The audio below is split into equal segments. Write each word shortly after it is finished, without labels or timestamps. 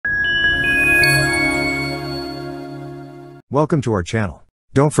Welcome to our channel.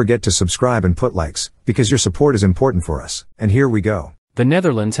 Don't forget to subscribe and put likes, because your support is important for us. And here we go. The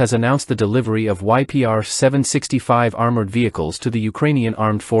Netherlands has announced the delivery of YPR 765 armored vehicles to the Ukrainian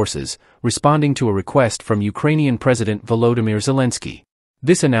Armed Forces, responding to a request from Ukrainian President Volodymyr Zelensky.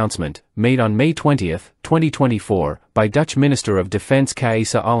 This announcement, made on May 20, 2024, by Dutch Minister of Defense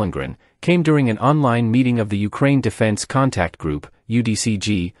Kajsa Ollongren, came during an online meeting of the Ukraine Defense Contact Group,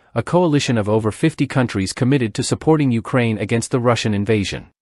 UDCG, a coalition of over 50 countries committed to supporting Ukraine against the Russian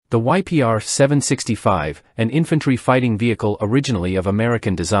invasion. The YPR 765, an infantry fighting vehicle originally of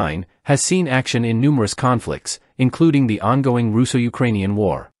American design, has seen action in numerous conflicts, including the ongoing Russo-Ukrainian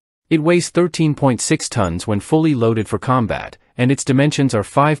War. It weighs 13.6 tons when fully loaded for combat, and its dimensions are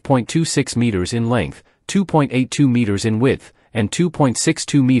 5.26 meters in length, 2.82 meters in width, and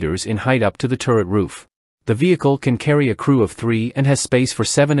 2.62 meters in height up to the turret roof. The vehicle can carry a crew of 3 and has space for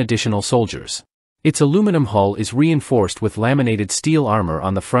 7 additional soldiers. Its aluminum hull is reinforced with laminated steel armor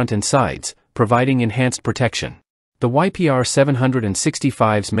on the front and sides, providing enhanced protection. The YPR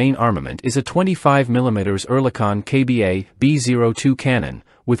 765's main armament is a 25mm Oerlikon KBA B02 cannon,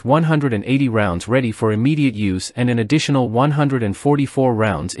 with 180 rounds ready for immediate use and an additional 144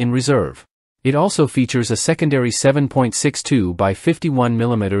 rounds in reserve. It also features a secondary 7.62 by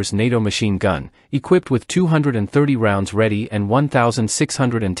 51mm NATO machine gun, equipped with 230 rounds ready and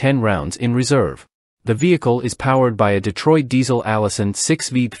 1,610 rounds in reserve. The vehicle is powered by a Detroit diesel Allison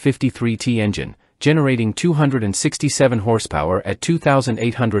 6V53T engine, generating 267 horsepower at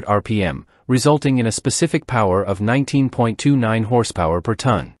 2,800 RPM, resulting in a specific power of 19.29 horsepower per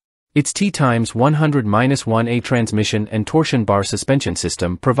ton. Its T-100-1A transmission and torsion bar suspension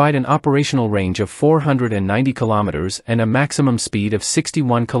system provide an operational range of 490 km and a maximum speed of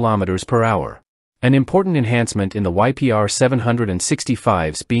 61 km per hour. An important enhancement in the YPR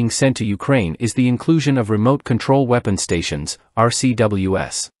 765s being sent to Ukraine is the inclusion of Remote Control Weapon Stations,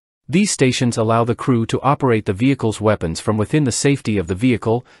 RCWS. These stations allow the crew to operate the vehicle's weapons from within the safety of the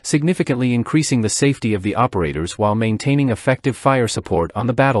vehicle, significantly increasing the safety of the operators while maintaining effective fire support on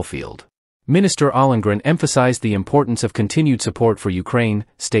the battlefield. Minister Ollongren emphasized the importance of continued support for Ukraine,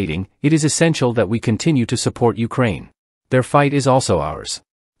 stating, "It is essential that we continue to support Ukraine. Their fight is also ours."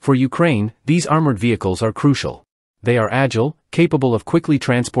 For Ukraine, these armored vehicles are crucial. They are agile, capable of quickly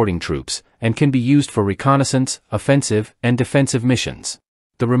transporting troops, and can be used for reconnaissance, offensive, and defensive missions.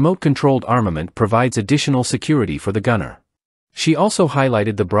 The remote-controlled armament provides additional security for the gunner. She also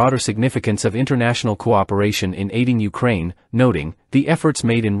highlighted the broader significance of international cooperation in aiding Ukraine, noting, "The efforts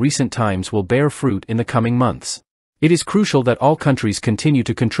made in recent times will bear fruit in the coming months. It is crucial that all countries continue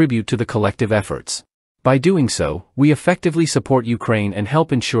to contribute to the collective efforts. By doing so, we effectively support Ukraine and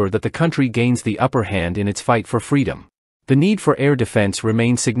help ensure that the country gains the upper hand in its fight for freedom." The need for air defense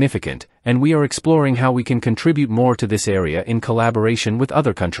remains significant, and we are exploring how we can contribute more to this area in collaboration with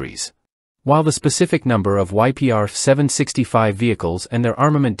other countries. While the specific number of YPR 765 vehicles and their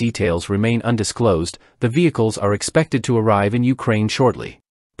armament details remain undisclosed, the vehicles are expected to arrive in Ukraine shortly.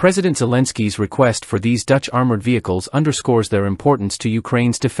 President Zelensky's request for these Dutch armored vehicles underscores their importance to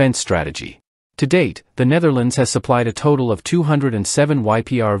Ukraine's defense strategy. To date, the Netherlands has supplied a total of 207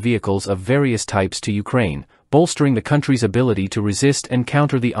 YPR vehicles of various types to Ukraine, bolstering the country's ability to resist and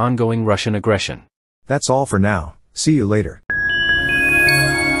counter the ongoing Russian aggression. That's all for now. See you later.